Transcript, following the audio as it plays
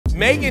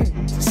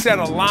Megan said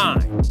a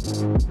line.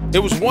 It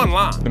was one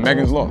line. The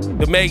Megan's Law.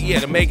 The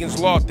Megan's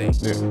Law thing.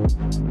 Yeah.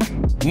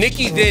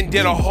 Nicki then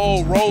did a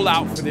whole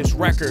rollout for this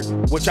record,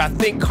 which I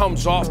think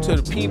comes off to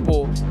the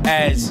people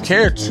as you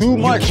care too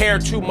much. You care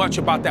too much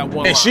about that one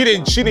line. And she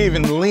didn't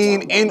even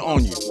lean in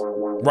on you.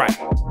 Right.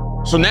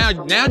 So now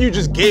you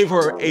just gave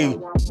her a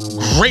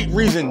great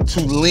reason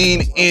to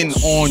lean in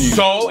on you.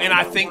 So, and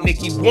I think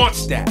Nicki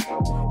wants that.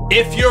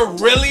 If you're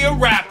really a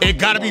rapper, it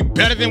gotta be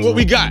better than what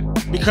we got.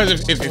 Because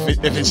if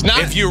it's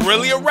not, if you're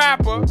really a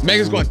rapper,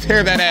 Megan's gonna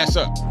tear that ass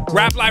up.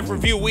 Rap Life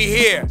Review, we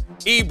here.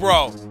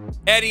 Ebro,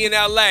 Eddie in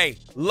LA,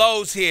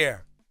 Lowe's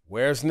here.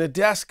 Where's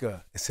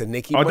Nadeska? It's a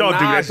Nicki Minaj don't do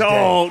that. day.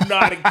 Oh,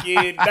 not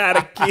again,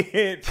 not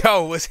again.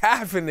 Yo, what's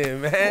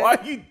happening, man?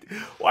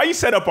 Why you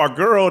set up our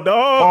girl,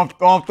 dog?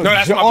 Off the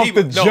that's my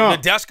people. No,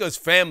 jump. Nadeska's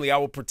family. I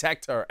will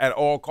protect her at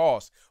all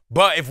costs.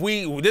 But if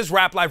this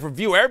Rap Life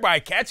Review, everybody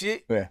catch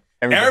it. Yeah.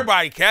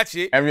 Everybody catch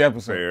it. Every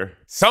episode.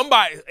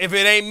 Somebody, if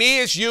it ain't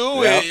me, it's you,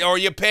 or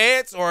your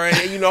pants, or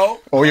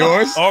or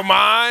yours, or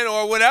mine,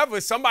 or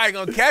whatever. Somebody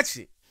gonna catch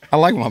it. I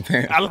like my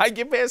pants. I like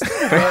your pants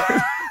too.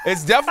 But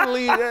it's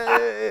definitely,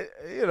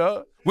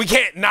 we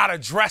can't not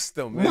address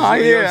them. No,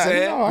 you know what I'm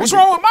saying? What's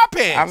wrong with my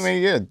pants? I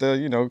mean,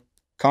 the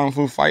kung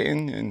fu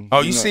fighting and. Oh,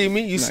 you see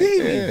me? You see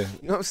me? Yeah. You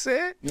know what I'm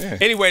saying? Yeah.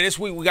 Anyway, this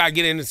week we gotta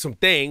get into some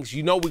things.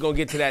 We're gonna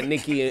get to that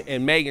Nicki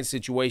and Megan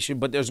situation,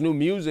 but there's new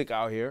music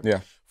out here.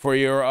 Yeah. For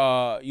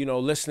your,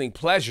 listening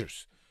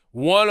pleasures.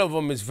 One of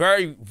them is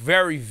very,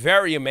 very,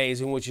 very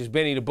amazing, which is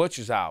Benny the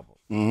Butcher's album.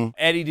 Mm-hmm.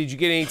 Eddie, did you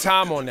get any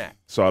time on that?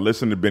 So I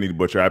listened to Benny the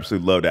Butcher. I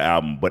absolutely love the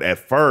album. But at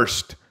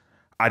first,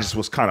 I just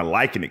was kind of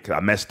liking it because I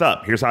messed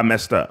up. Here's how I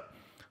messed up.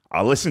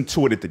 I listened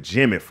to it at the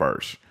gym at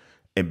first.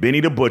 And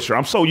Benny the Butcher,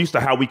 I'm so used to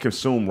how we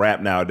consume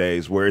rap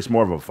nowadays where it's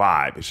more of a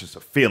vibe. It's just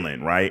a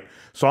feeling, right?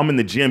 So I'm in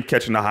the gym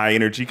catching the high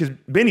energy because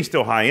Benny's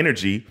still high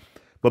energy.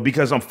 But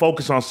because I'm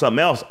focused on something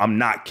else, I'm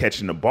not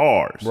catching the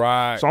bars.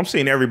 Right. So I'm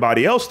seeing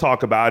everybody else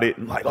talk about it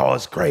and like, oh,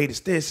 it's great,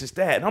 it's this, it's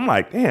that. And I'm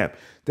like, damn,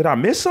 did I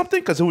miss something?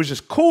 Because it was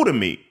just cool to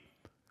me.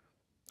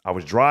 I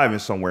was driving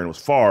somewhere and it was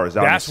far as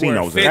out in the scene.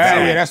 I was at.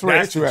 Yeah, that's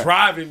where it's at.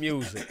 Driving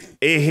music.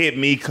 It hit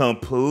me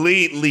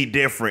completely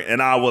different.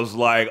 And I was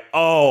like,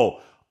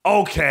 oh,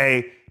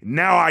 okay,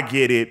 now I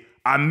get it.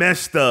 I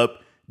messed up.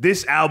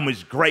 This album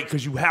is great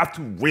because you have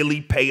to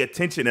really pay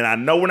attention. And I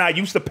know we're not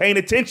used to paying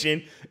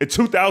attention in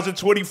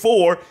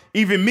 2024.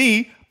 Even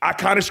me, I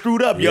kind of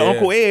screwed up. Your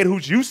Uncle Ed,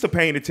 who's used to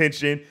paying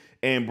attention.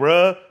 And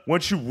bruh,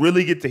 once you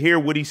really get to hear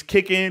what he's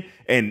kicking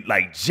and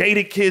like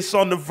Jadakiss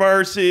on the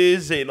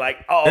verses and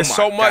like, oh there's my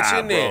so much God,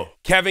 in there. bro.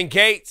 Kevin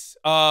Gates,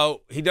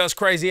 he does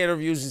crazy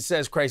interviews and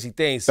says crazy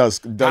things.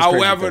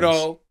 However,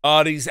 though,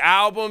 these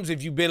albums,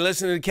 if you've been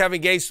listening to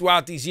Kevin Gates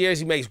throughout these years,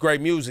 he makes great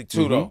music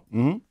too, though.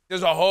 Mm-hmm.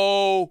 There's a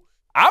whole,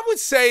 I would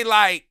say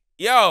like,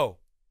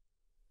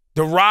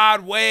 the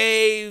Rod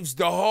Waves,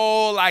 the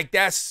whole like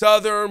that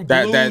Southern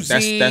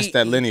bluesy. That's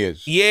that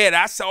lineage. Yeah,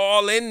 that's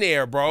all in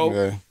there, bro.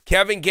 Okay.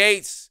 Kevin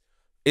Gates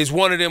is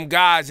one of them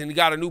guys, and he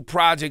got a new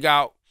project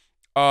out,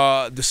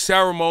 The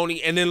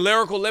Ceremony, and then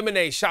Lyrical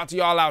Lemonade. Shout to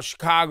y'all out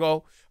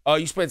Chicago.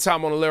 You spent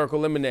time on the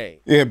Lyrical Lemonade.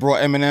 Yeah,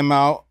 brought Eminem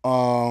out.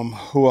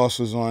 Who else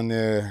was on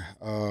there?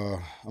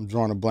 I'm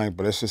drawing a blank,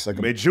 but it's just like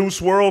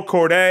Juice WRLD,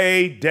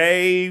 Cordae,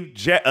 Dave,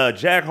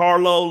 Jack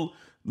Harlow,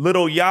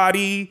 Little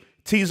Yachty,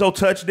 Tizo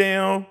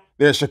Touchdown.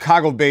 They're a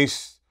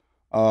Chicago-based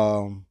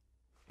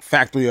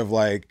factory of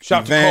like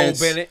Shout events.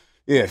 to Cole Bennett.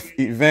 Yeah,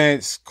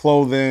 events,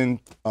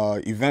 clothing,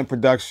 event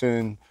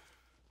production,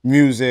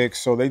 music.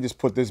 So they just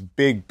put this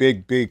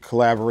big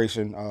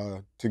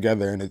collaboration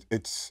together, and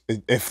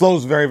it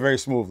flows very, very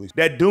smoothly.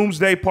 That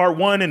Doomsday Part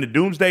 1 and the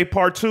Doomsday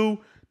Part 2,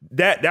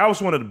 that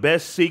was one of the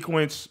best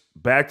sequence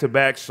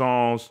back-to-back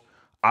songs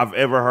I've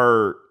ever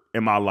heard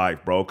in my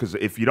life, bro. Because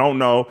if you don't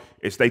know,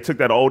 they took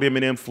that old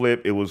Eminem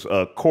flip. It was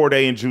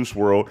Cordae and Juice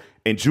WRLD.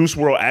 And Juice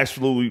WRLD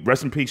absolutely,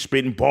 rest in peace,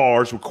 spitting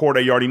bars with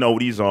Cordae. You already know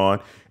what he's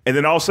on. And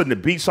then all of a sudden the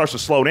beat starts to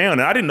slow down.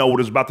 And I didn't know what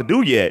it was about to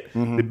do yet.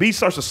 Mm-hmm. The beat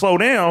starts to slow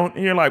down.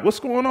 And you're like, what's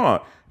going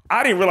on?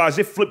 I didn't realize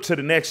it flipped to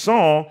the next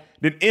song.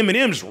 Then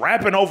Eminem's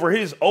rapping over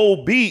his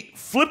old beat,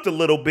 flipped a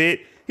little bit.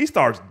 He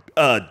starts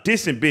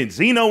dissing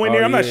Benzino in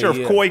there. I'm not sure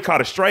if Koi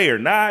caught a stray or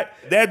not.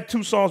 That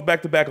 2 songs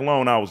back to back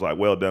alone, I was like,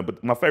 well done.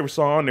 But my favorite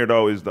song on there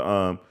though is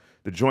the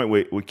joint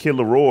with Kid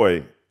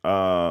Leroy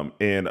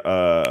and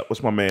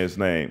what's my man's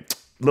name?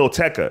 Lil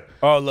Tecca.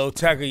 Oh, Lil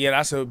Tecca, yeah,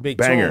 that's a big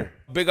banger. Tune.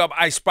 Big up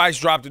Ice Spice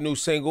dropped a new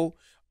single.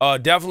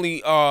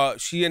 Definitely,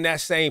 she in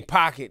that same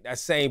pocket, that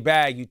same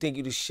bag. You think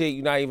you the shit,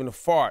 you're not even a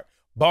fart.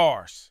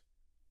 Bars.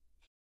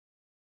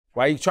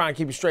 Why you trying to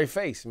keep a straight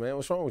face, man?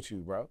 What's wrong with you,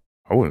 bro?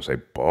 I wouldn't say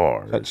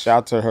bars. Shout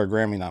out to her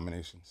Grammy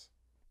nominations.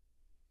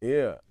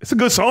 Yeah. It's a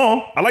good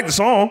song. I like the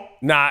song.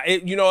 Nah,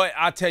 you know what?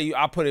 I'll tell you,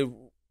 I put it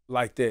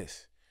like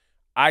this.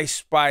 Ice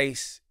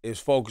Spice is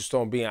focused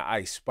on being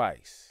Ice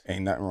Spice.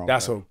 Ain't nothing wrong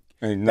with that.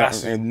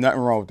 Ain't nothing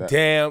wrong with that.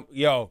 Damn,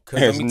 yo,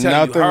 because let me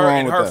tell you, her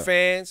and her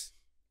fans,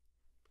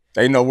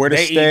 they know where to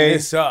stay. Eat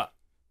this up.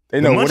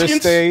 They know where to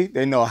stay.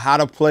 They know how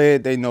to play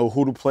it. They know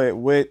who to play it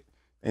with.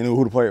 They knew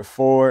who to play it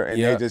for, and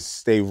Yeah. they just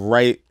stay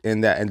right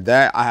in that. And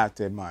that I have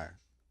to admire.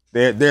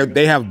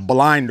 They have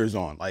blinders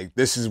on. Like,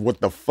 this is what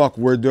the fuck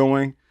we're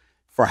doing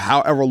for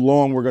however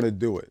long we're gonna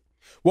do it.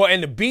 Well,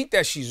 and the beat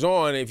that she's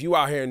on, if you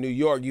out here in New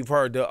York, you've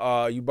heard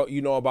the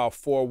you know about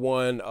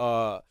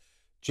 4-1,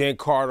 Jen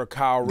Carter,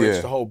 Kyle Rich,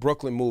 Yeah. the whole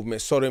Brooklyn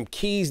movement. So them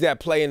keys that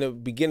play in the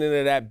beginning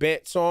of that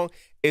Bent song,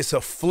 it's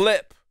a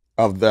flip.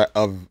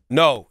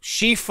 No,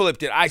 she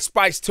flipped it. Ice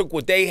Spice took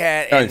what they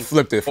had and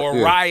flipped it. Or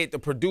Riot, the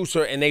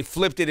producer, and they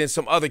flipped it in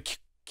some other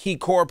key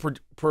chord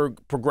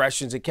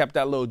progressions and kept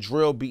that little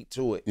drill beat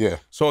to it. Yeah.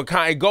 So it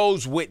kind of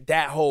goes with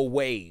that whole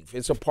wave.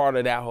 It's a part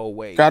of that whole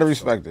wave. Gotta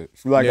respect it.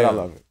 If you like it, I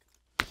love it.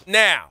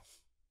 Now,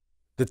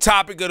 the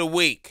topic of the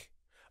week,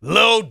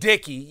 Lil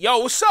Dicky. Yo,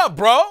 what's up,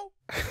 bro?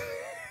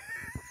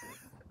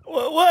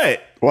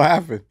 What? What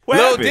happened?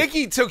 Lil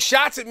Dicky took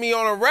shots at me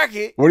on a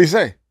record. What did he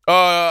say?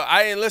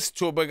 I didn't listen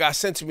to it, but it got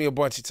sent to me a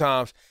bunch of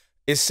times.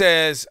 It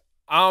says,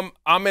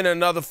 I'm in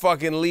another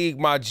fucking league,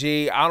 my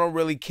G. I don't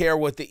really care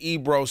what the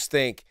Ebros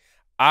think.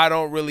 I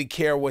don't really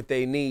care what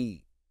they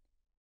need.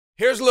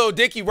 Here's Lil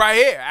Dicky right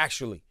here,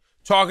 actually,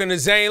 talking to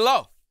Zane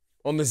Lowe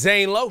on the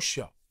Zane Lowe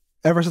Show.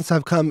 Ever since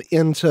I've come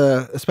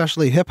into,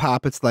 especially hip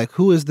hop, it's like,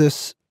 who is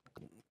this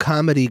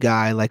comedy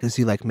guy? Like, is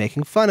he like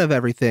making fun of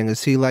everything?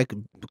 Is he like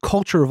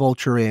culture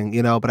vulturing,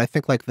 you know? But I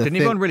think like the Did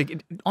anyone really,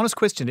 honest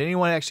question, did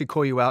anyone actually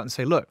call you out and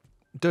say, look,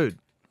 dude,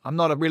 I'm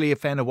not really a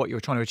fan of what you're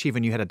trying to achieve,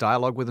 and you had a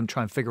dialogue with him,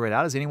 try and figure it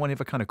out? Has anyone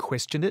ever kind of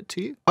questioned it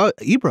to you? Oh,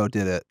 Ebro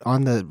did it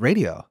on the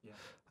radio.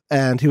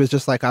 And he was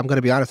just like, I'm going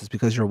to be honest, it's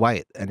because you're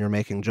white and you're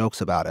making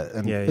jokes about it.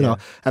 And, you know,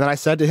 and then I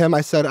said to him,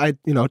 I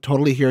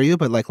totally hear you,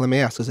 but like, let me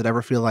ask, does it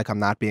ever feel like I'm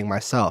not being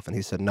myself? And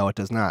he said, no, it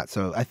does not.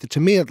 So to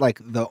me,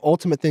 like the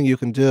ultimate thing you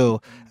can do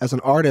as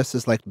an artist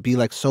is like, be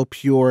like so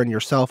pure in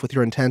yourself with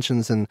your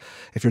intentions. And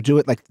if you're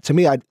doing like, to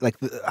me,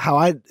 how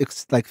I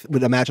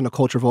would imagine a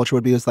culture vulture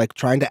would be is like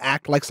trying to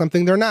act like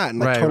something they're not. And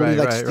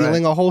like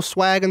stealing a whole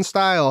swag and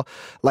style,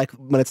 like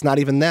when it's not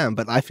even them.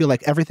 But I feel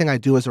like everything I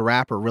do as a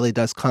rapper really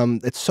does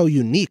it's so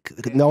unique.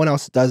 No one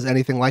else does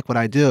anything like what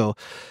I do.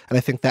 And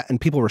I think that,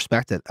 and people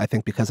respect it, I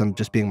think, because I'm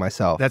just being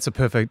myself. That's a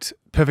perfect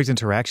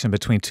interaction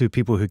between two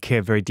people who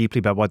care very deeply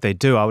about what they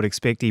do. I would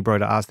expect Ebro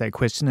to ask that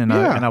question, and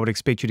I would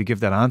expect you to give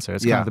that answer.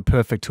 It's kind of the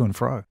perfect to and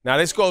fro. Now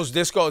this goes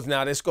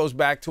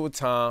back to a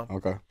time.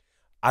 Okay.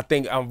 I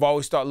think I've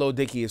always thought Lil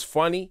Dicky is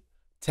funny,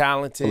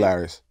 talented,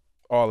 hilarious,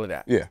 all of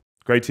that. Yeah.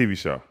 Great TV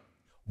show.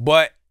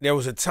 But there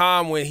was a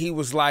time when he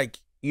was like,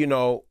 you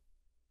know,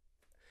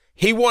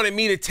 he wanted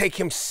me to take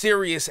him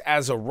serious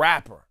as a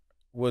rapper,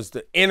 was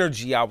the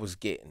energy I was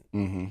getting.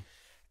 Mm-hmm.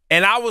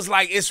 And I was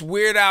like, it's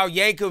Weird Al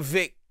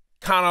Yankovic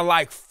kind of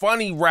like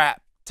funny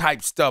rap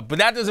type stuff. But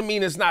that doesn't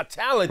mean it's not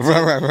talented.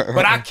 Right.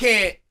 But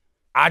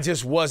I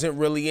just wasn't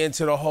really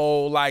into the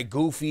whole like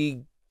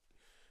goofy,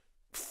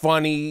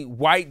 funny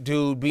white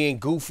dude being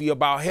goofy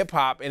about hip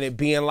hop and it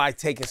being like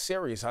taken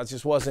serious. I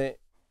just wasn't.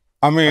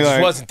 I mean, I just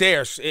like, wasn't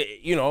there,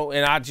 you know.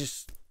 And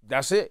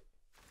that's it.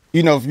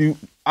 You know,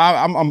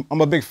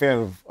 I'm a big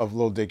fan of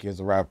Lil Dicky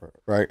as a rapper,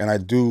 right? And I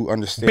do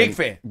understand. Big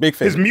fan.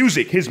 His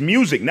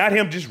music, not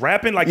him just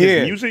rapping, like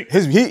his music.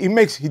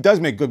 He does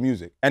make good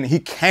music, and he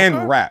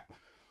can rap.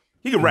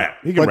 He can rap.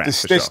 But the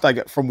stitch,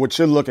 like from what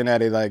you're looking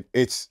at it, like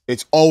it's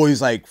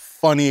always like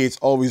funny, it's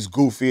always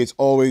goofy, it's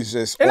always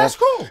just that's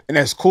cool. And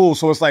that's cool.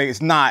 So it's like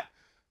it's not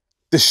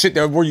the shit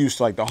that we're used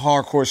to, like the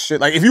hardcore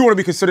shit. Like if you want to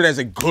be considered as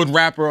a good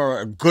rapper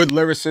or a good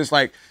lyricist,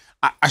 like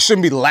I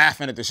shouldn't be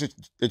laughing at the shit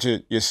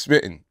that you're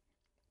spitting.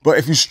 But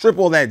if you strip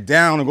all that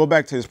down and go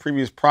back to his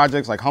previous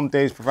projects, like Hump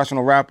Days,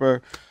 professional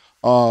rapper,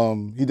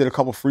 he did a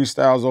couple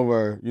freestyles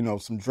over, you know,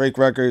 some Drake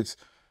records.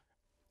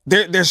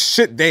 There's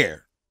shit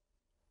there.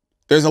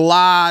 There's a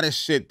lot of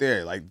shit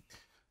there. Like,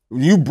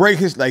 you break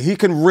his, like, he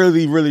can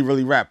really, really,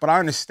 really rap. But I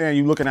understand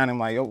you looking at him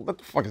like, yo, what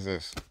the fuck is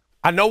this?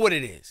 I know what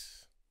it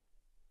is.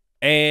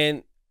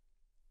 And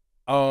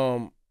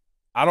I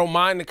don't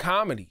mind the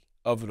comedy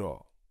of it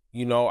all.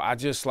 You know, I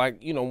just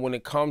like, you know, when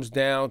it comes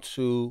down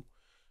to,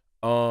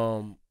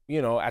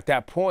 you know, at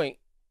that point,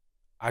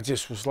 I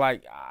just was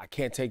like, I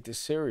can't take this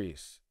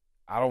serious.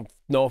 I don't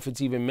know if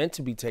it's even meant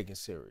to be taken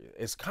serious.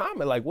 It's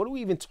common. Like, what are we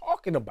even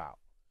talking about?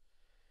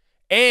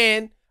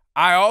 And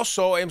I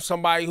also am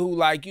somebody who,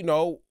 like, you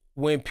know,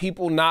 when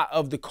people not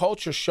of the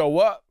culture show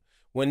up,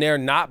 when they're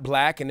not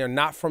black and they're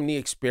not from the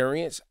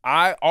experience,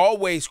 I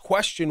always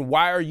question,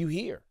 why are you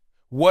here?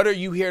 What are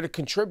you here to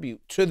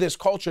contribute to this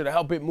culture to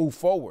help it move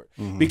forward?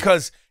 Mm-hmm.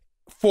 Because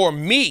for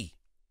me,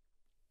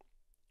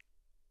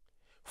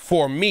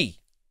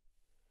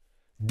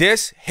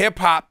 this hip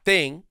hop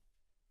thing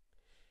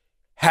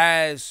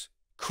has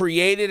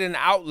created an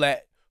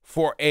outlet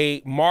for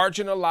a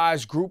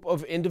marginalized group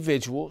of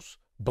individuals,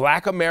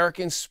 Black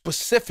Americans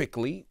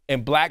specifically,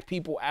 and Black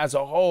people as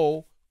a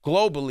whole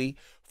globally,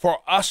 for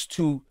us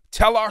to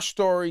tell our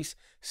stories,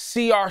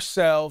 see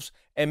ourselves,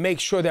 and make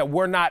sure that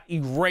we're not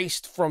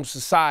erased from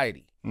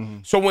society. Mm-hmm.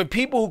 So when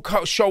people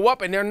who show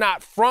up and they're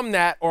not from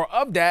that or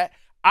of that,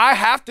 I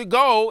have to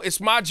go. It's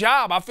my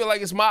job. I feel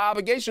like it's my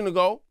obligation to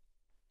go,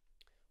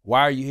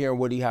 Why are you here and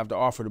what do you have to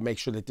offer to make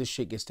sure that this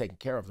shit gets taken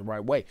care of the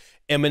right way?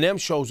 Eminem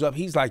shows up.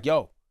 He's like,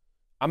 yo,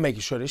 I'm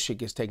making sure this shit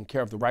gets taken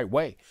care of the right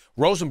way.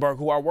 Rosenberg,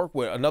 who I work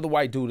with, another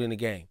white dude in the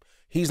game,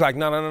 he's like,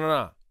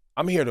 no.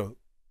 I'm here to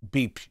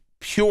be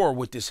pure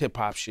with this hip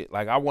hop shit.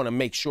 Like, I want to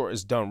make sure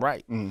it's done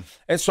right.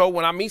 And so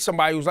when I meet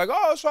somebody who's like,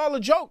 oh, it's all a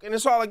joke and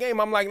it's all a game,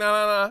 I'm like,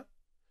 nah.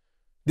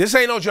 This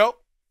ain't no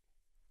joke.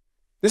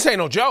 This ain't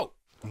no joke.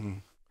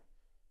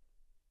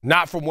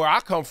 Not from where I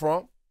come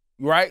from,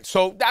 right?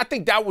 So I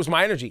think that was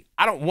my energy.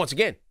 I don't, once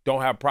again,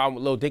 don't have a problem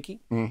with Lil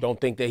Dicky.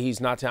 Don't think that he's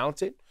not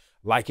talented.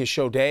 Like his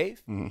show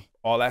Dave,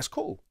 all that's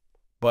cool.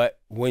 But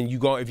when you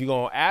go, if you're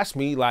gonna ask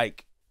me,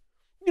 like,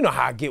 you know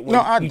how I get when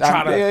you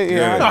try to, you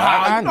know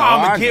how I'm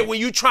gonna get when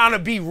you trying to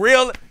be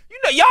real. You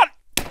know,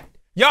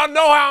 y'all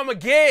know how I'm gonna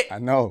get. I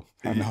know.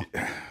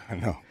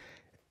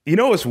 You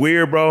know what's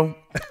weird, bro?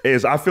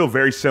 Is I feel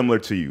very similar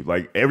to you.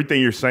 Like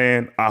everything you're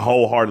saying, I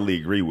wholeheartedly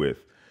agree with.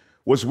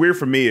 What's weird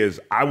for me is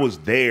I was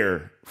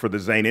there for the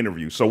Zane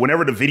interview. So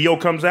whenever the video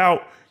comes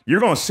out, you're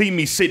gonna see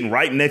me sitting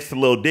right next to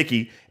Lil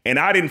Dicky, and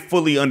I didn't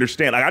fully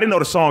understand. Like I didn't know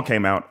the song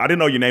came out. I didn't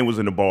know your name was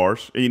in the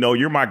bars. And, you know,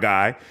 you're my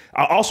guy.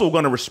 I also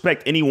gonna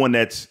respect anyone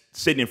that's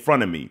sitting in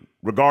front of me,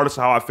 regardless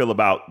of how I feel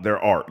about their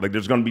art. Like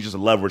there's gonna be just a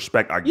level of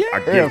respect I give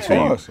to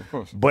you. Of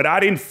course. But I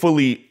didn't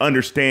fully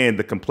understand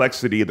the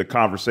complexity of the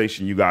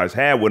conversation you guys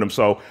had with him.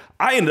 So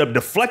I ended up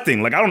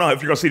deflecting. Like, I don't know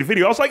if you're gonna see the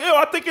video. I was like,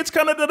 I think it's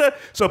kind of da-da.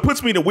 So it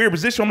puts me in a weird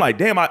position. I'm like,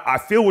 damn, I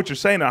feel what you're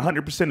saying. I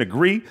 100%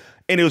 agree.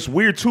 And it was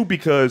weird too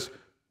because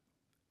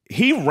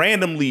he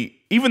randomly,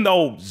 even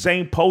though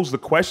Zane posed the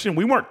question,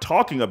 we weren't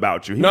talking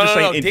about you. He was just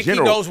saying in Dicky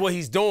general. knows what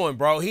he's doing,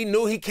 bro. He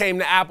knew he came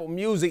to Apple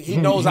Music. He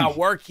knows I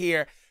work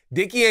here.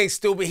 Dicky ain't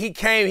stupid. He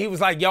came, he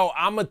was like, yo,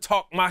 I'm going to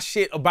talk my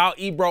shit about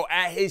Ebro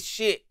at his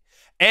shit.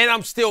 And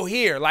I'm still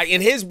here. Like, in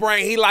his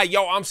brain, he like,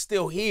 yo, I'm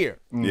still here.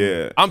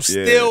 Yeah. I'm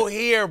still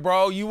here,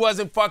 bro. You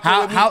wasn't fucking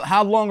with me.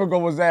 How long ago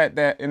was that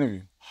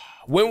interview?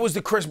 When was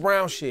the Chris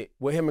Brown shit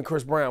with him and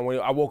Chris Brown? When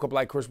I woke up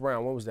like Chris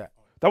Brown, when was that?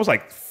 That was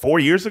like 4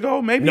 years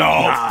ago, maybe? No,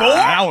 4?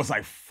 That was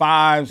like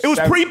 5,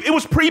 It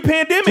was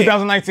pre-pandemic.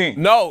 2019.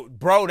 No,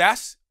 bro,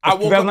 I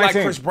woke up like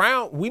 2019. Chris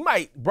Brown. We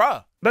might,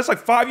 bruh. That's like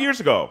 5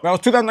 years ago. That was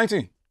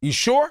 2019. You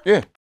sure?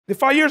 Yeah.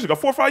 5 years ago,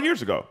 4 or 5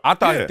 years ago. I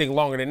thought it'd think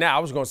longer than that. I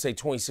was going to say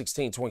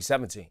 2016,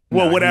 2017.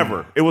 Well,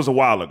 whatever. It was a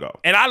while ago.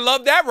 And I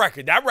love that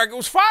record. That record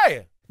was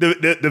fire.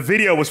 The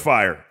video was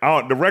fire.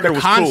 The record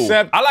was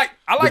concept, cool.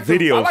 I like the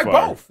video. I like was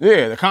fire. both.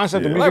 Yeah, the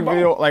concept, the music Like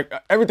video, like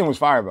everything was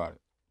fire about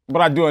it.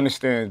 But I do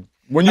understand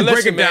when you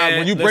break it down.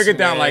 When you break it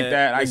down like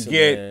that,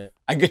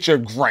 I get your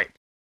gripe.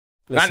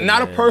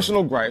 Not a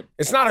personal gripe.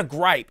 It's not a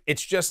gripe.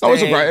 It's just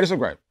it's a gripe. It's a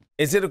gripe.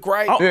 Is it a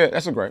gripe? Yeah,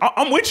 that's a gripe.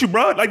 I'm with you,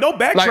 bro. Like, don't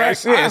backtrack. Like I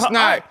said, it's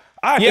not.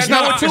 It's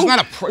not. You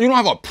don't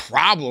have a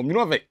problem. You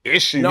don't have an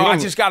issue. No, I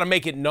just got to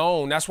make it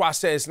known. That's why I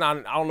said it's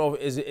not. I don't know.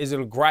 Is it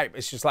a gripe?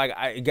 It's just like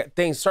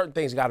certain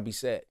things got to be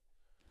said.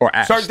 Or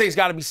asked. Certain things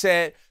got to be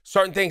said.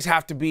 Certain things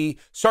have to be.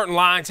 Certain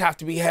lines have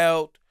to be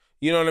held.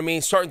 You know what I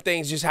mean? Certain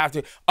things just have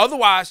to.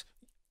 Otherwise,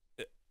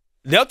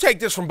 they'll take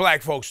this from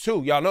black folks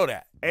too. Y'all know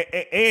that.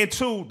 And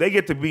two, they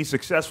get to be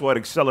successful at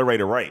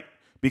accelerated rate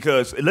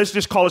because let's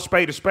just call it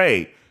spade a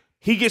spade.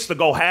 He gets to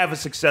go have a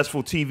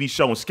successful TV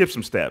show and skip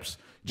some steps.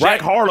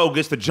 Jack Harlow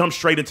gets to jump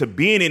straight into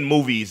being in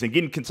movies and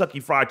getting Kentucky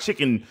Fried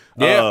Chicken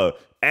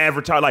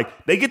advertised.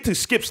 Like, they get to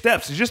skip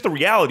steps. It's just the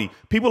reality.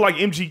 People like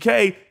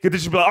MGK get to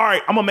just be like, all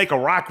right, I'm going to make a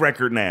rock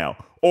record now.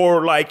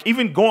 Or, like,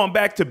 even going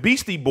back to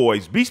Beastie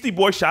Boys. Beastie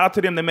Boys, shout out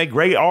to them. They make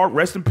great art.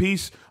 Rest in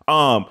peace.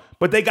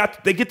 But they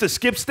get to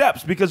skip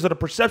steps because of the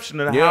perception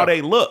of how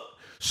they look.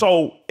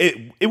 So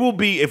it will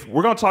be, if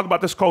we're going to talk about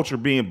this culture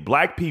being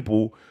black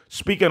people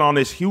speaking on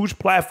this huge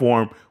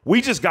platform,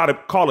 we just got to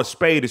call a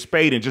spade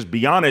and just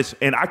be honest.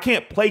 And I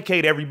can't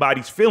placate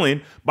everybody's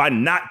feeling by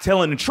not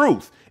telling the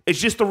truth. It's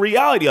just the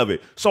reality of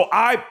it. So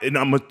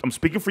I'm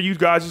speaking for you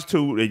guys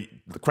too.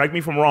 Correct me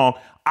if I'm wrong.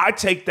 I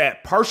take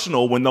that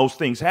personal when those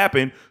things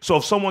happen. So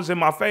if someone's in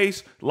my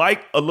face,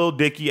 like a Lil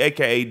Dicky,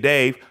 aka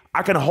Dave,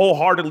 I can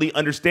wholeheartedly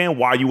understand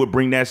why you would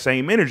bring that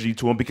same energy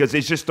to him because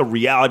it's just the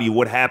reality of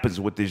what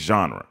happens with this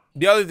genre.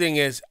 The other thing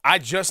is, I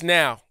just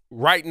now,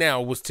 right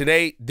now, was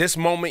today, this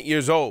moment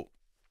years old,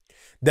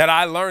 that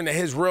I learned that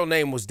his real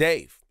name was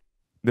Dave.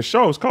 The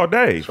show is called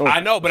Dave.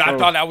 I know, but I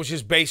thought that was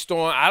just based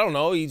on, I don't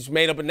know, he just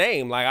made up a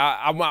name. Like,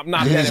 I'm not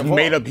that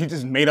involved. He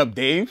just made up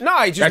Dave? No,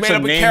 he just made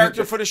up a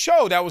character for the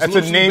show. That was that's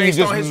a name you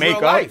just make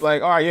up? Life.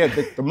 Like, all right, yeah,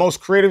 the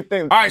most creative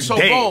thing. All right, so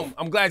Dave. boom.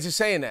 I'm glad you're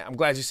saying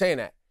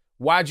that.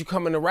 Why'd you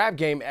come in the rap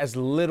game as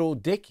Lil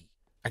Dicky?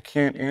 I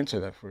can't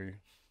answer that for you.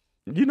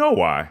 You know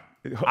why?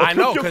 I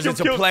know, because it's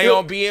a play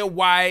on being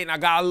white, and I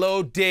got a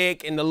little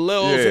dick, and the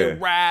Lils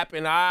and rap,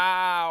 and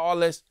all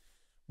this.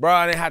 Bro,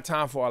 I didn't have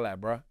time for all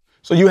that, bro.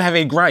 So you have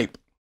a gripe?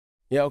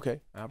 Yeah,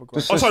 okay. I have a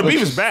gripe. Oh, so the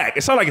beef is back.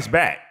 It sounds like it's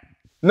back.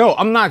 No,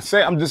 I'm not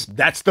saying.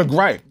 That's the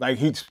gripe. Like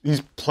he's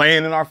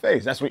playing in our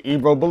face. That's what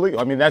Ebro believes.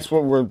 I mean, that's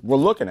what we're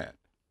looking at.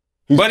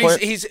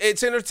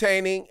 It's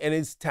entertaining and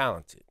it's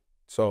talented.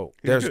 So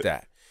there's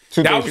that.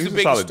 That was the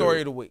biggest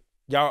story of the week.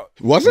 Y'all,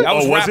 was it? That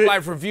was was Rap it?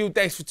 Life Review.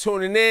 Thanks for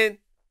tuning in.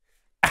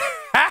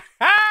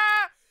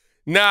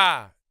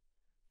 Nah.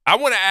 I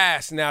want to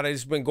ask now that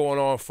it's been going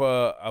on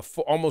for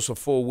almost a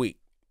full week.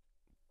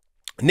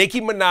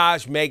 Nicki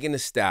Minaj, Megan Thee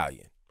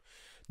Stallion.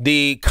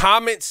 The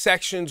comment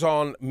sections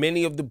on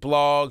many of the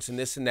blogs and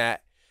this and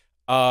that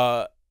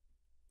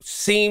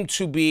seem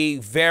to be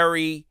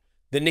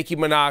the Nicki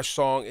Minaj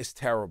song is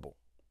terrible.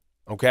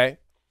 Okay?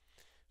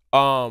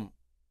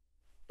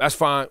 That's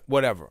fine,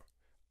 whatever.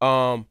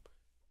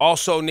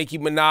 Also, Nicki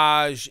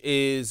Minaj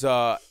is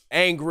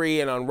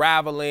angry and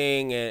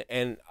unraveling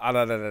and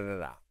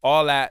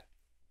all that.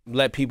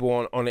 Let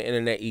people on the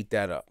internet eat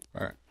that up.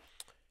 All right.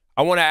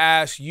 I want to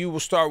ask you, we'll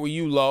start with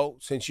you, Low,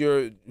 since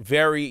you're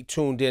very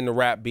tuned in to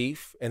rap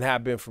beef and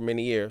have been for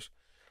many years.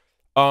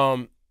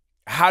 How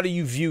do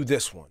you view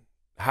this one?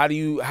 How do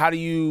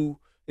you,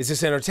 is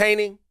this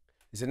entertaining?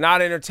 Is it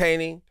not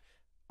entertaining?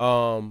 What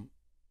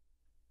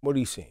are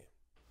you seeing?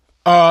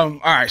 All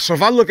right, so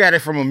if I look at it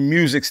from a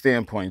music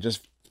standpoint,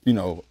 just, you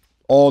know,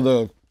 all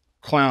the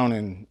clown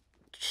and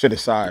shit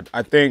aside,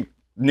 I think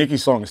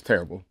Nicki's song is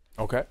terrible.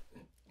 Okay.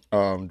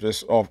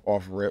 Just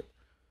off rip.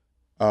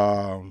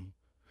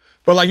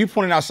 But like you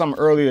pointed out something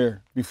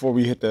earlier before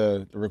we hit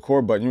the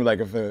record button, you were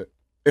like,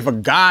 if a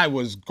guy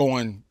was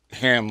going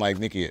ham like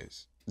Nicki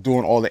is,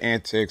 doing all the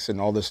antics and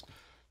all this,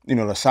 you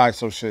know, the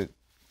sideshow shit,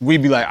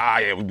 we'd be like,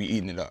 yeah, we'd be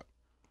eating it up.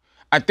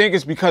 I think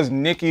it's because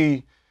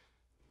Nicki,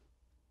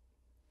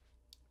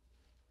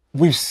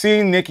 we've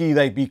seen Nicki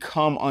like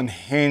become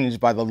unhinged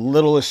by the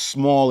littlest,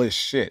 smallest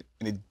shit,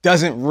 and it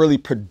doesn't really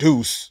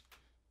produce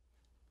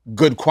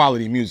good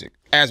quality music,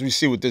 as we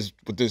see with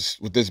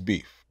this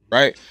beef,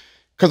 right?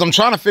 Because I'm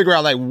trying to figure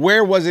out like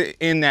where was it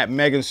in that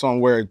Megan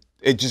song where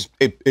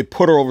it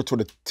put her over to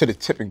the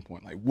tipping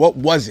point? Like what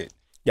was it?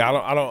 Yeah,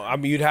 I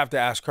mean, you'd have to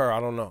ask her. I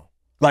don't know.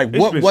 Like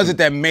what was it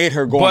that made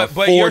her go on a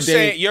 4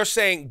 day? You're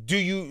saying do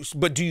you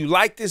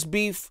like this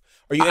beef?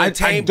 Are you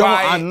entertained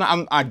by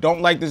it? I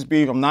don't like this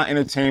beef. I'm not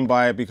entertained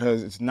by it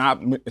because it's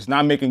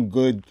not making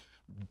good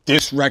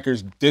diss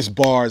records, diss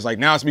bars. Like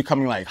now it's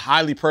becoming like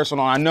highly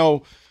personal. I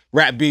know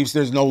rap beefs,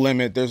 there's no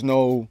limit, there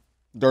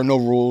are no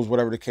rules,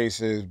 whatever the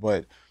case is,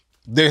 but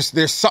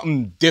there's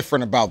something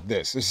different about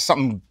this. There's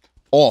something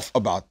off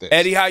about this.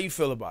 Eddie, how you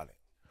feel about it?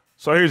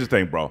 So here's the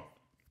thing, bro.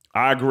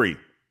 I agree.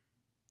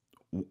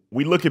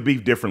 We look at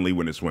beef differently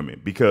when it's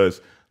women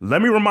because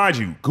let me remind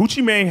you,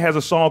 Gucci Mane has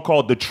a song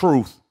called The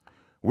Truth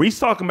where he's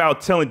talking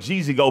about telling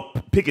Jeezy go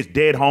pick his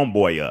dead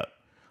homeboy up.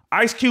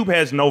 Ice Cube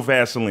has No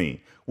Vaseline.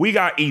 We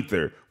got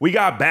Ether. We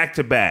got Back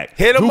to Back.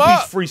 Hit him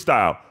up.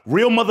 Freestyle.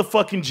 Real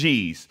motherfucking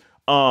G's.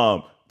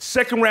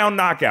 Second round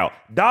knockout.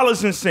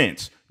 Dollars and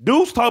cents.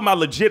 Dude's talking about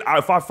legit,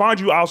 if I find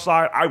you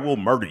outside, I will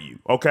murder you,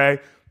 okay?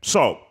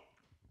 So,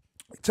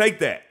 take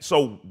that.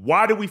 So,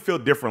 why do we feel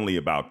differently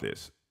about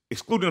this?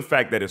 Excluding the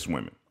fact that it's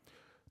women.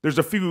 There's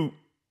a few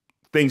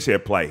things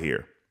at play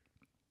here.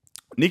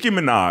 Nicki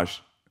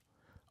Minaj,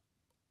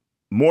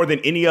 more than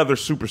any other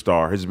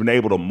superstar, has been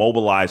able to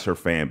mobilize her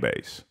fan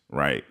base,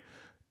 right?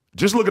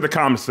 Just look at the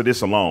comments to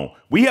this alone.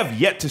 We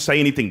have yet to say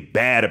anything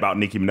bad about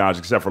Nicki Minaj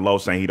except for Lowe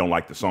saying he don't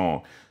like the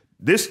song.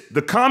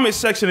 The comment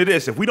section of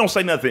this, if we don't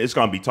say nothing, it's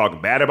going to be talking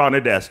bad about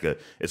Nadeska.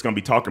 It's going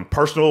to be talking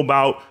personal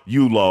about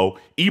you, Low.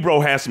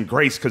 Ebro has some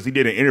grace because he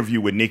did an interview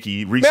with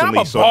Nicki recently. Man,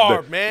 I'm a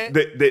barb, man.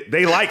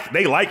 They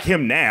like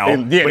him now.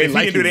 But if he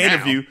didn't do the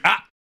interview,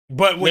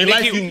 but when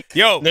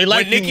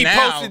Nicki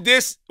posted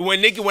this,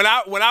 when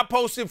I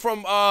posted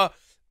from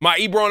my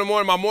Ebro in the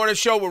morning, my morning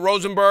show with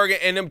Rosenberg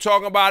and them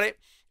talking about it,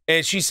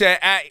 and she said,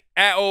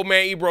 at old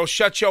man Ebro,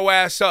 shut your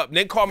ass up. And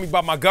then called me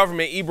by my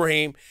government,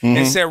 Ibrahim,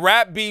 and said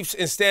rap beefs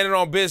and standing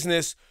on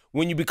business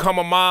when you become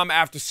a mom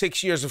after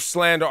 6 years of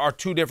slander are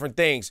two different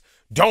things.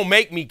 Don't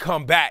make me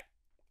come back.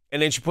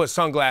 And then she put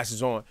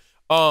sunglasses on,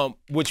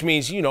 which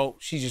means, you know,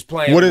 she's just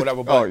playing or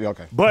whatever.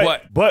 Okay.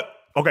 But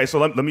okay, so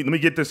let me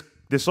get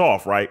this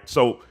off, right?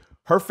 So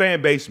her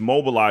fan base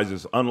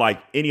mobilizes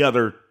unlike any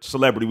other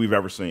celebrity we've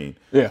ever seen.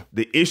 Yeah.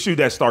 The issue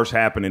that starts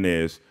happening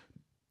is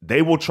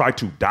they will try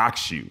to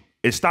dox you.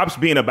 It stops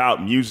being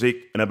about music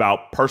and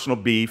about personal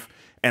beef.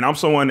 And I'm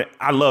someone,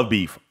 I love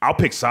beef. I'll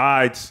pick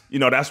sides. You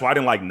know, that's why I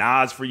didn't like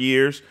Nas for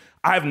years.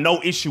 I have no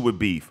issue with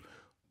beef.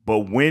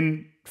 But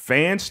when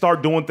fans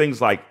start doing things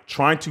like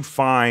trying to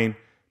find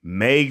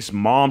Meg's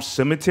mom's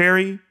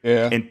cemetery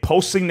and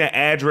posting the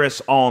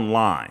address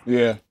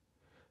online,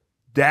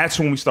 that's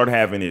when we start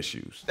having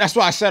issues. That's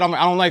why I said I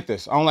don't like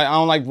this. I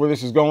don't like where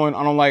this is going.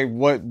 I don't like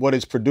what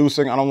it's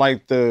producing. I don't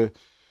like the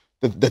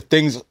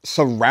things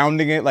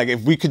surrounding it. Like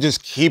if we could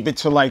just keep it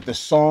to like the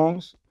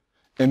songs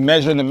and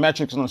measuring the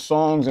metrics on the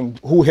songs and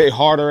who hit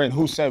harder and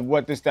who said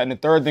what, this, that, and the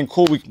third, then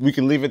cool, we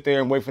can leave it there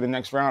and wait for the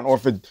next round. Or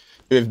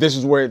if this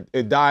is where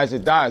it dies,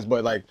 it dies.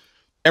 But like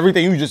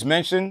everything you just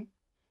mentioned,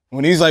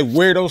 when these like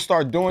weirdos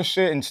start doing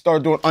shit and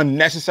start doing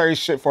unnecessary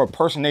shit for a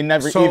person they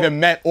never even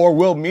met or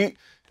will meet,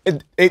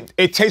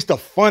 it takes the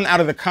fun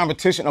out of the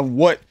competition of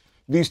what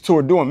these two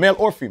are doing, male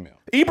or female.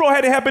 Ebro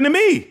had it happen to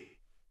me.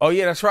 Oh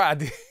yeah, that's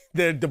right.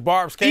 The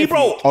barbs came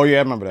Ebro. Oh yeah,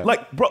 I remember that.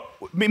 Like, bro,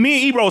 me and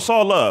Ebro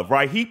saw love,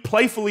 right? He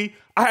playfully,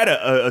 I had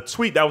a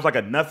tweet that was like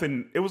a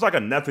nothing, it was like a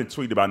nothing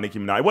tweet about Nicki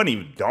Minaj. It wasn't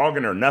even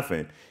dogging or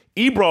nothing.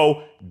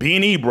 Ebro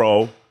being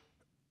Ebro,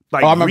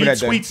 like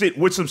retweets it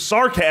with some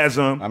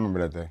sarcasm. I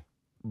remember that day.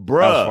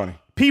 Bruh. That was funny.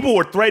 People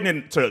were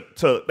threatening to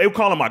they were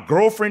calling my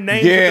girlfriend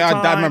names. Yeah, at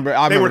the time. I remember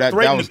that. They were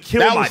threatening to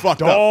kill my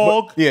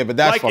dog. But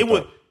that's like, fucked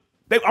up.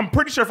 I'm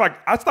pretty sure if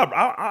I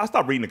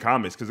stopped reading the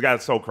comments because it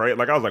got so crazy.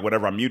 Like I was like,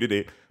 whatever, I muted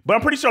it. But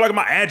I'm pretty sure like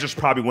my address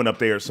probably went up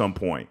there at some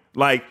point.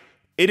 Like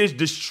it is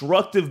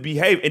destructive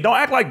behavior. And don't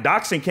act like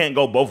doxing can't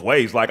go both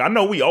ways. Like I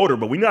know we older,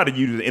 but we know how to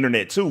use the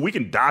internet too. We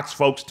can dox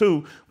folks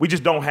too. We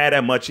just don't have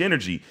that much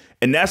energy.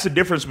 And that's the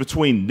difference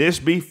between this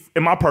beef,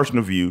 in my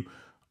personal view,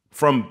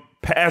 from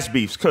past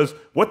beefs. Because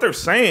what they're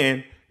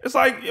saying, it's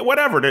like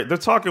whatever. They're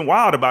talking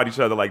wild about each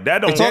other. Like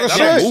that don't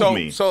move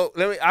me. So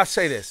I'll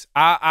say this.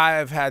 I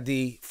have had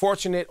the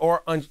fortunate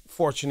or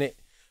unfortunate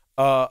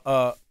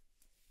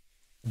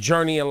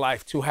journey in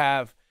life to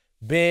have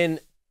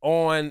been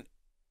on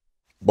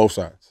both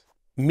sides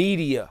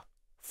media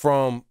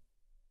from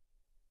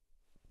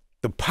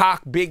the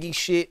Pac Biggie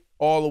shit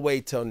all the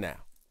way till now.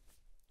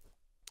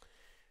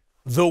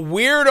 The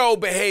weirdo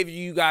behavior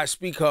you guys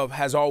speak of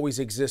has always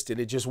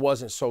existed. It just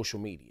wasn't social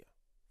media.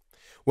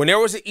 When there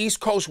was an East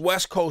Coast,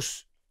 West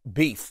Coast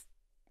beef,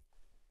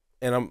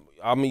 and I'm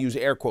gonna use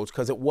air quotes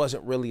because it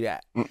wasn't really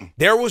that.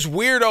 There was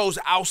weirdos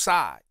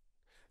outside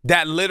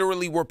that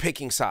literally were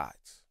picking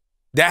sides.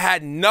 That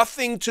had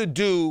nothing to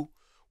do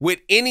with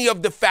any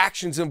of the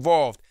factions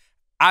involved.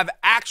 I've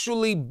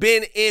actually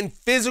been in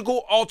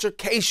physical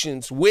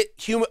altercations with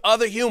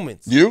other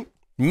humans. You?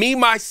 Me,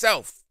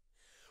 myself.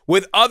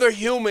 With other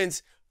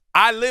humans.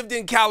 I lived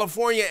in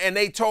California and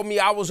they told me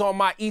I was on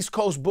my East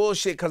Coast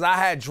bullshit because I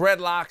had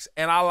dreadlocks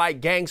and I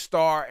liked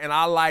Gangstar and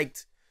I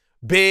liked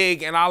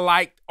Big and I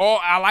liked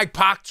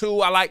Pac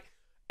too.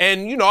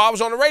 And you know, I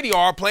was on the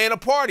radio playing a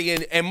party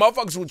and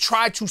motherfuckers would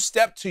try to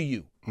step to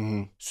you.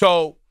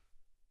 So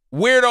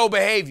weirdo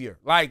behavior.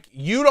 Like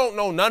you don't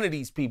know none of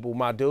these people,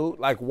 my dude.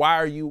 Like why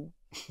are you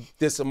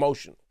this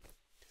emotional?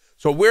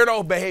 So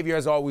weirdo behavior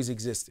has always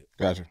existed.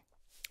 Gotcha.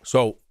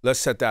 So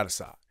let's set that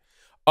aside.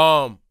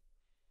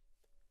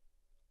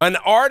 An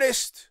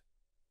artist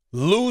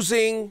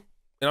losing,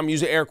 and I'm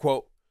using air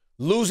quote,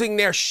 losing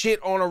their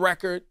shit on a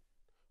record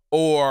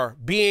or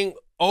being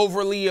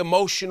overly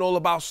emotional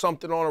about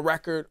something on a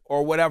record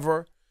or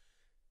whatever,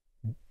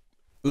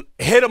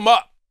 Hit 'Em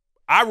Up.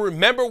 I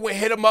remember when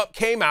Hit 'Em Up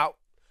came out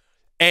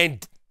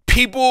and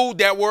people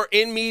that were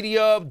in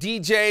media,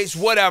 DJs,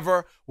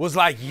 whatever, was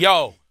like,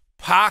 yo,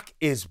 Pac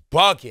is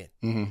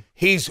bugging.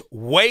 He's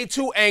way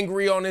too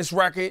angry on this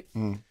record.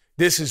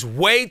 This is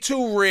way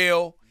too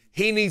real.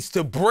 He needs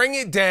to bring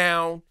it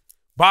down,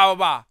 blah, blah,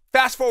 blah.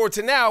 Fast forward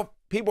to now,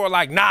 people are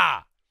like,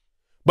 nah.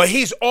 But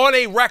he's on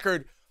a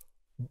record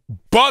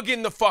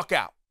bugging the fuck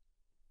out,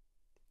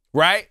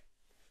 right?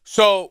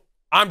 So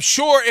I'm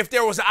sure if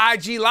there was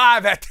IG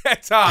Live at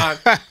that time,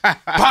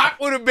 Pac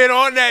would have been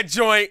on that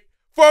joint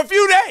for a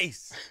few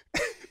days.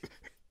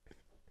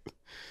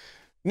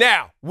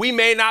 Now, we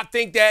may not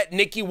think that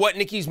what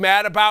Nicki's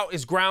mad about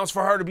is grounds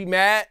for her to be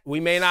mad. We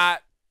may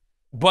not,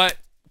 but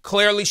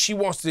clearly she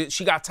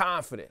got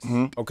time for this,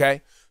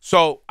 okay?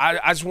 So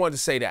I just wanted to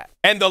say that.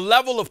 And the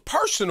level of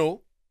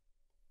personal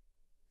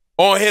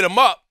on Hit 'Em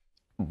Up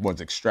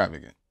was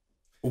extravagant.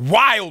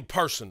 Wild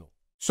personal.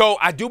 So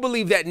I do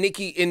believe that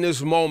Nicki in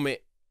this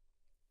moment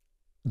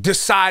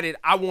decided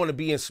I want to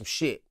be in some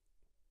shit.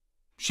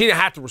 She didn't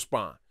have to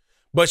respond.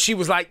 But she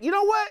was like, you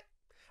know what?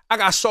 I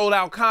got sold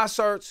out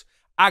concerts.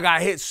 I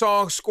got hit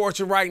songs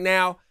scorching right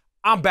now.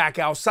 I'm back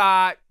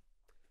outside.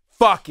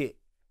 Fuck it.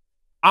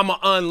 I'ma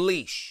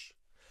unleash.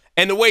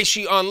 And the way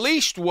she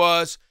unleashed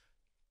was,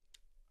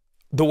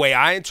 the way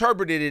I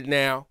interpreted it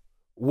now,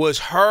 was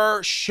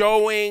her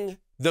showing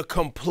the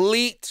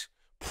complete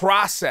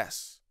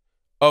process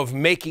of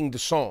making the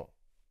song.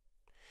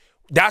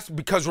 That's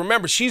because,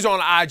 remember, she's on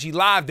IG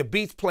Live, the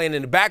beat's playing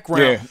in the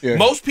background. Yeah.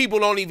 Most people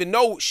don't even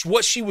know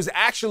what she was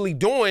actually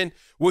doing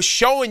was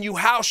showing you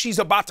how she's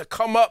about to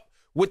come up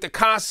with the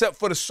concept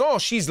for the song.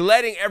 She's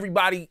letting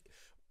everybody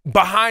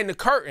behind the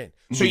curtain.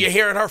 So you're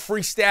hearing her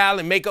freestyle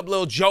and make up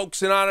little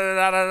jokes and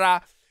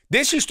da-da-da-da-da.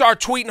 Then she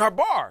started tweeting her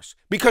bars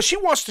because she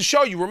wants to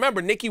show you.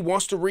 Remember, Nicki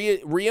wants to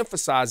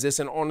re-emphasize this,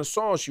 and on the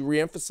song, she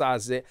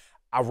re-emphasizes it.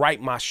 I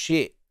write my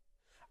shit.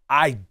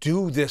 I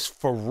do this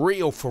for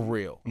real, for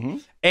real.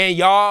 And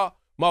y'all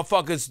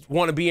motherfuckers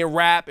want to be in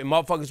rap and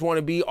motherfuckers want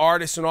to be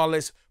artists and all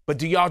this, but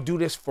do y'all do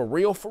this for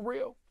real, for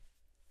real?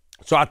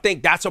 So I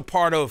think that's a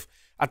part of,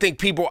 I think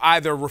people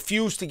either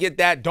refuse to get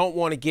that, don't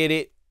want to get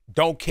it,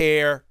 don't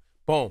care,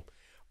 boom.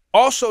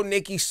 Also,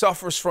 Nicki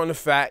suffers from the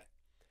fact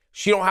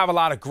she don't have a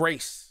lot of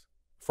grace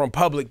from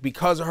public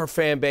because of her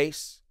fan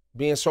base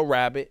being so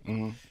rabid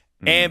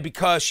and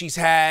because she's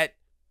had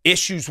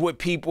issues with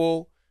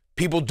people.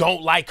 People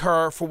don't like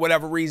her for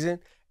whatever reason.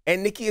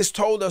 And Nicki has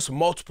told us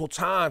multiple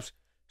times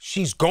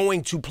she's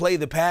going to play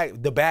the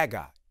bad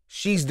guy.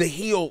 She's the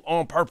heel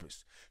on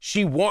purpose.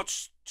 She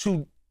wants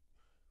to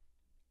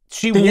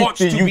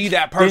be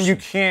that person. Then you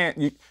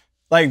can't,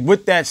 like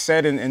with that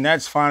said, and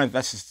that's fine if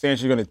that's the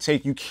stance you're gonna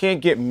take. You can't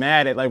get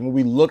mad at like when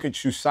we look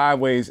at you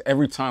sideways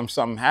every time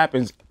something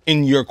happens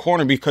in your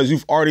corner because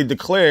you've already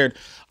declared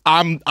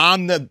I'm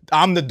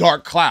the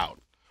dark cloud.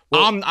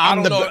 Well, I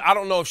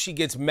don't know if she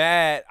gets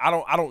mad. I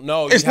don't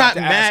know. It's not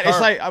mad. It's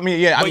like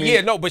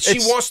but she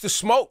wants to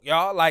smoke,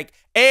 y'all. Like,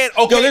 and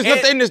okay, yo,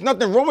 there's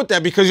nothing wrong with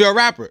that because you're a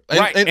rapper,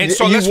 right? And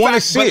so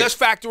let's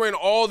factor in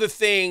all the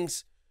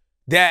things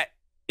that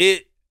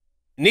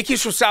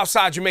Nicki's from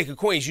Southside Jamaica,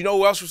 Queens. You know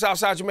who else from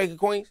Southside Jamaica,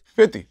 Queens?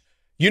 50.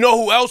 You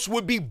know who else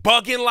would be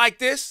bugging like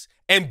this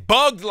and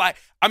bugged like?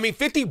 I mean,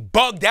 50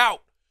 bugged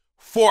out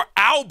for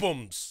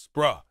albums,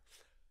 bruh.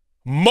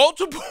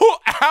 Multiple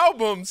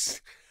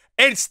albums.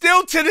 And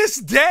still to this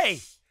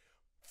day,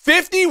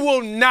 50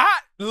 will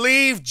not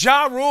leave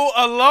Ja Rule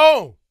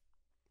alone.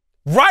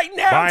 Right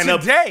now,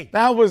 today.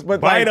 That was, but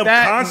buying like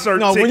up concert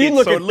no, tickets, when you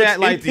look so at that,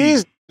 like empty.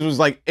 these was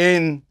like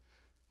in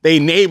they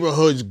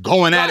neighborhoods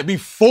going at it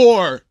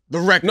before the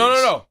records.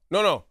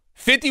 No.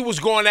 50 was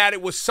going at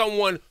it with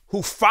someone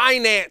who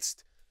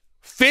financed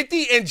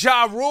 50 and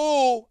Ja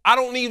Rule. I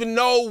don't even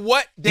know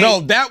what they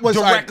that was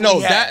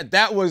had.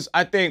 that was,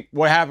 I think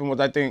what happened was,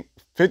 I think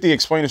 50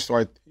 explained the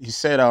story. He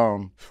said,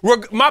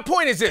 my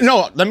point is this.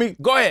 No, let me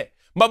go ahead.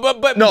 But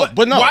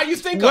why you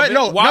think of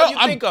it? Why you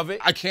think of it?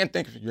 I can't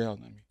think of it. You're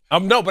yelling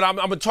at me. No, but I'm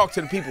gonna talk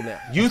to the people now.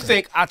 You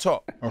think I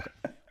talk. Okay.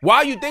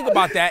 While you think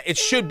about that, it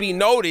should be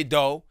noted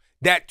though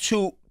that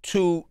to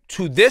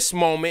this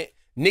moment,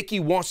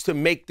 Nicki wants to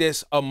make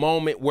this a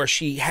moment where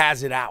she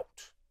has it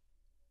out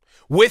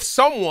with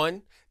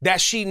someone that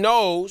she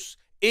knows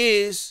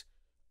is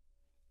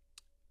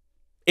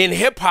in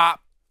hip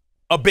hop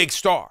a big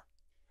star.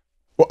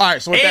 Well, all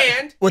right. So with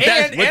that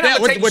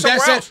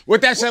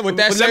said,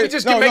 let me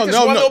just make this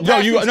one little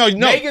passage.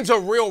 Megan's a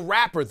real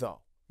rapper though.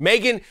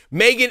 Megan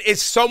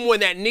is someone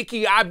that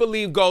Nicki, I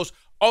believe, goes,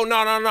 oh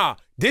no.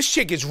 This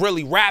chick is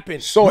really rapping.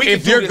 So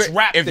if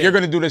you're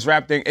gonna do this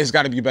rap thing, it's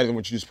got to be better than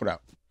what you just put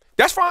out.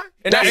 That's fine.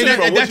 And that's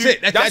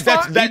it.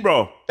 That's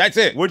bro. That's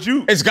it. Would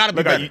you? It's got to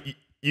be better.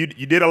 You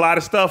did a lot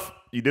of stuff.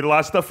 You did a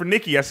lot of stuff for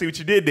Nicki. I see what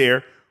you did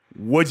there.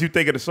 What'd you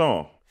think of the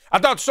song? I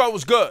thought the song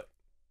was good.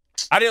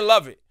 I didn't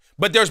love it.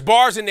 But there's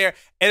bars in there,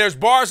 and there's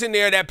bars in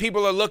there that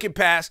people are looking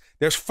past.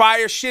 There's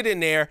fire shit in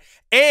there.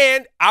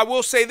 And I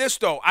will say this,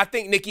 though. I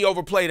think Nicki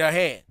overplayed her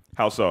hand.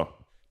 How so?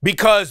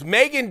 Because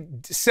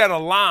Megan said a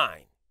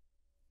line.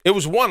 It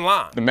was one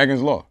line. The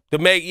Megan's Law. The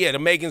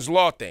Megan's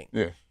Law thing.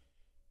 Yeah.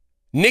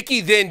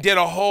 Nicki then did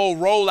a whole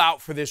rollout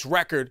for this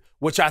record,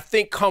 which I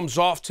think comes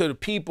off to the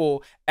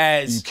people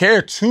as you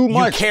care too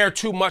much. You care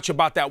too much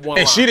about that one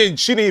and line.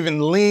 She didn't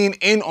even lean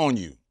in on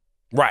you.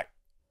 Right.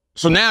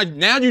 So now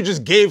you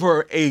just gave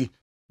her a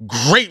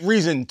great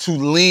reason to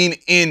lean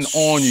in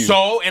on you.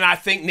 So, and I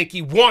think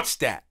Nicki wants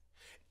that.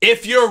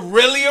 If you're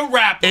really a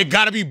rapper, it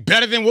got to be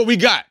better than what we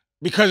got.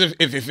 Because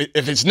if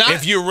it's not,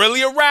 if you're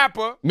really a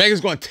rapper,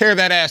 Megan's gonna tear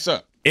that ass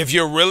up. If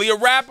you're really a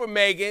rapper,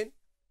 Megan,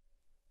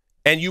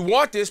 and you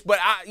want this, but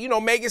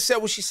Megan said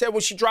what she said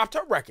when she dropped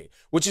her record,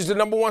 which is the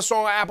 #1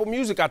 song on Apple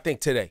Music, I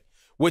think today,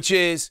 which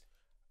is,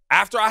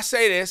 after I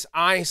say this,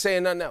 I ain't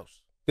saying nothing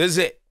else. This is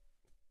it.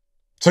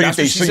 So you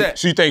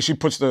think she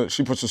puts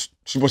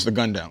the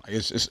gun down? Like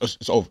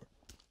it's over.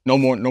 No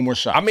more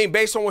shots. I mean,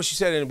 based on what she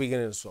said in the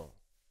beginning of the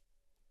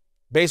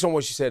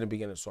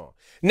song.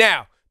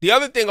 Now, the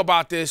other thing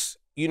about this,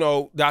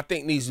 that I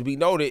think needs to be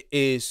noted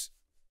is,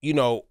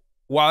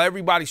 while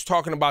everybody's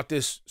talking about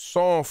this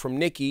song from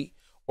Nicki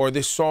or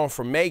this song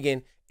from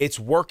Megan, it's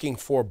working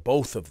for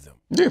both of them.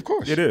 Yeah, of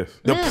course. It is.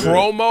 The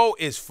promo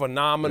is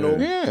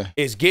phenomenal. Yeah.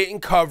 It's getting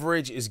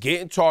coverage. It's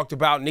getting talked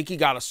about. Nicki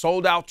got a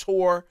sold-out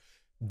tour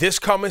this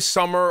coming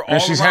summer.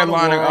 And she's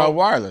headlining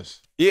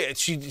Wireless. Yeah,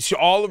 she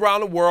all around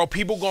the world.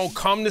 People gonna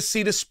come to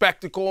see the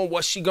spectacle and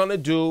what she gonna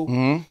do.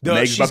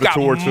 Mm-hmm. She's got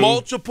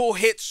multiple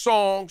hit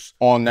songs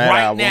on that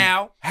right album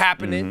now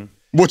happening,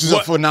 which is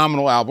a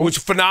phenomenal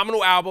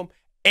album.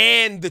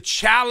 And the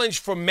challenge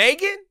for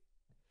Megan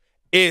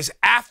is,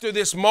 after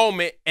this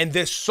moment and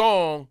this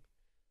song,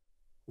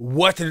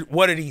 what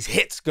are these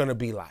hits gonna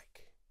be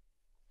like?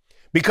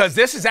 Because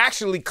this is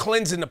actually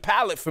cleansing the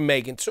palate for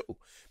Megan too.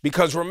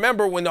 Because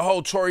remember when the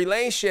whole Tory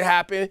Lanez shit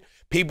happened,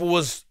 people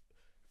was,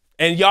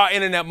 and y'all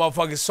internet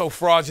motherfuckers so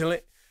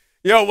fraudulent.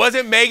 Yo,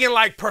 wasn't Megan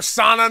like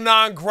persona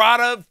non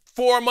grata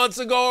 4 months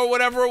ago or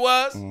whatever it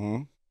was?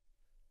 Mm-hmm.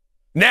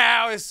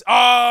 Now it's,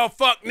 oh,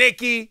 fuck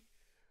Nicki.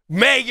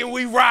 Megan,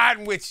 we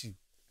riding with you.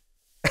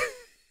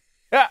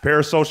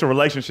 Parasocial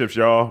relationships,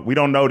 y'all. We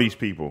don't know these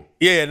people.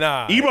 Yeah,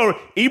 nah.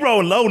 Ebro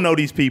and Lowe know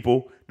these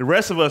people. The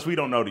rest of us, we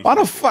don't know these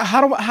people.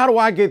 How do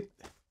I get...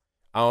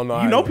 I don't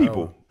know. You know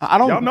people.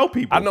 Y'all know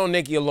people. I know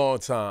Nicki a long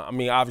time. I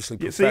mean, obviously,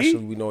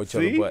 professionally, we know each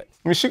other, but...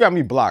 I mean, she got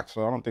me blocked,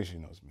 so I don't think she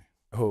knows me.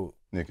 Who?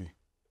 Nicki.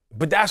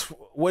 But that's...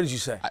 What did you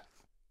say?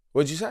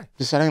 What did you say?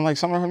 Just said I didn't like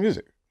some of her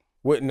music.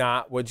 What'd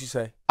you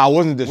say? I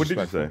wasn't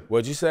disrespectful.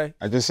 What'd you say?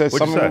 I just said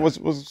some of it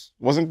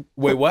wasn't...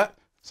 Wait, what?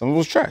 Some of it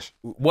was trash.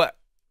 What?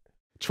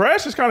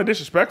 Trash is kind of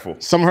disrespectful.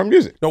 Some of her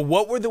music. No,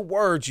 what were the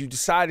words you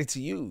decided to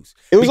use?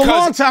 It was a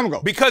long time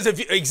ago. Because if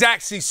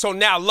exactly, so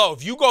now Lowe,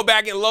 if you go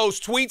back in Lowe's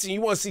tweets and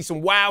you want to see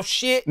some wild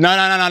shit. No.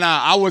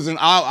 I wasn't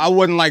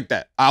like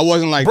that. I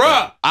wasn't like Bruh.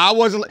 that. I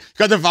wasn't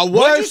because if I was,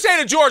 What'd you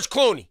say to George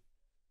Clooney?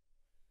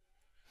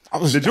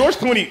 The George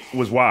Clooney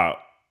was wild.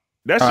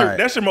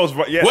 That's your most.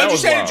 Yeah. What'd you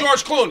say to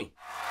George Clooney?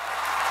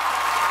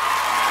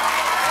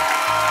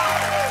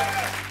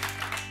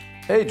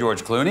 Hey,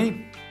 George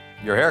Clooney,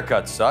 your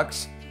haircut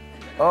sucks.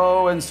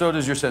 Oh, and so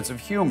does your sense of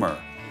humor.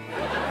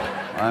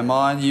 I'm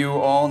on you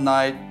all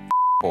night,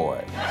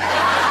 boy.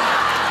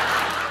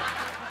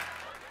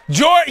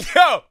 George,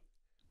 yo,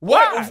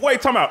 what?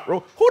 Wait, time out.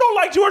 Who don't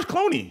like George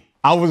Clooney?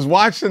 I was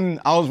watching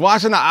the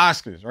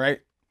Oscars, right?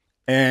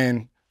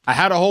 And I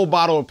had a whole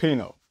bottle of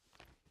Pinot.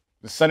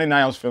 The Sunday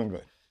night I was feeling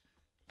good.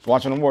 I was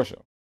watching the war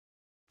show.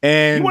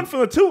 And You weren't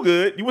feeling too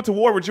good. You went to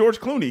war with George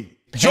Clooney.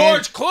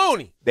 George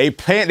Clooney. They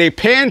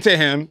panned to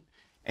him,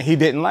 and he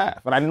didn't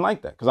laugh. And I didn't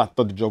like that because I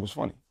thought the joke was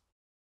funny.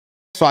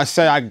 So I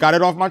said, I got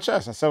it off my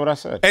chest. I said what I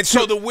said. And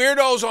so the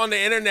weirdos on the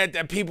internet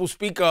that people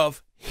speak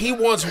of, he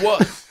once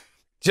was.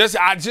 just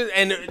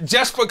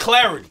for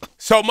clarity.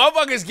 So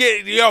motherfuckers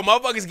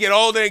get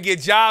older and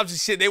get jobs and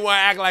shit. They want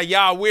to act like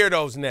y'all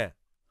weirdos now.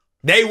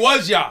 They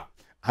was y'all.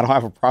 I don't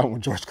have a problem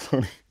with George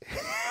Clooney.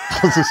 I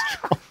was just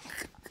drunk.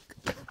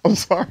 I'm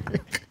sorry.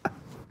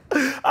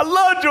 I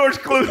love George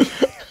Clooney.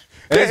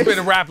 It's been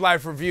a Rap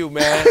Life review,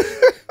 man.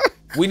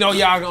 We know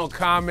y'all gonna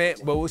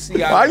comment, but we'll see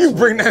y'all. Why you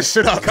bring that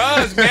shit up?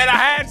 Cause, man, I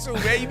had to,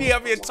 man. You be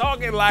up here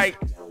talking like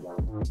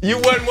you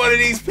wasn't one of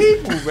these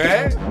people,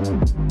 man.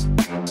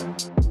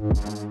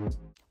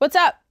 What's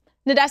up?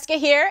 Nadeska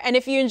here, and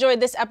if you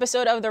enjoyed this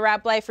episode of the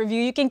Rap Life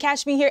Review, you can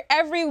catch me here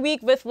every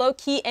week with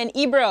Lowkey and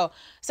Ebro.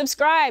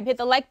 Subscribe, hit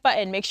the like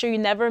button, make sure you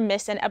never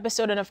miss an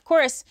episode, and of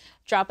course,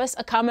 drop us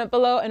a comment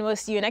below, and we'll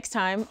see you next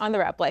time on the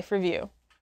Rap Life Review.